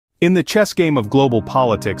In the chess game of global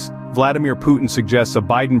politics, Vladimir Putin suggests a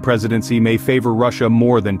Biden presidency may favor Russia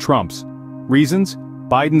more than Trump's. Reasons?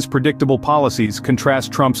 Biden's predictable policies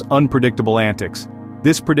contrast Trump's unpredictable antics.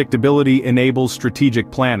 This predictability enables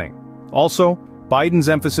strategic planning. Also, Biden's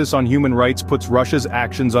emphasis on human rights puts Russia's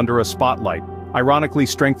actions under a spotlight, ironically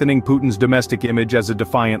strengthening Putin's domestic image as a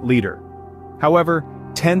defiant leader. However,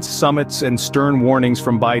 tense summits and stern warnings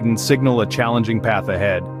from Biden signal a challenging path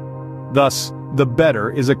ahead. Thus, the better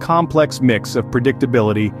is a complex mix of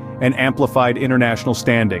predictability and amplified international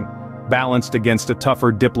standing, balanced against a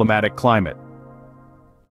tougher diplomatic climate.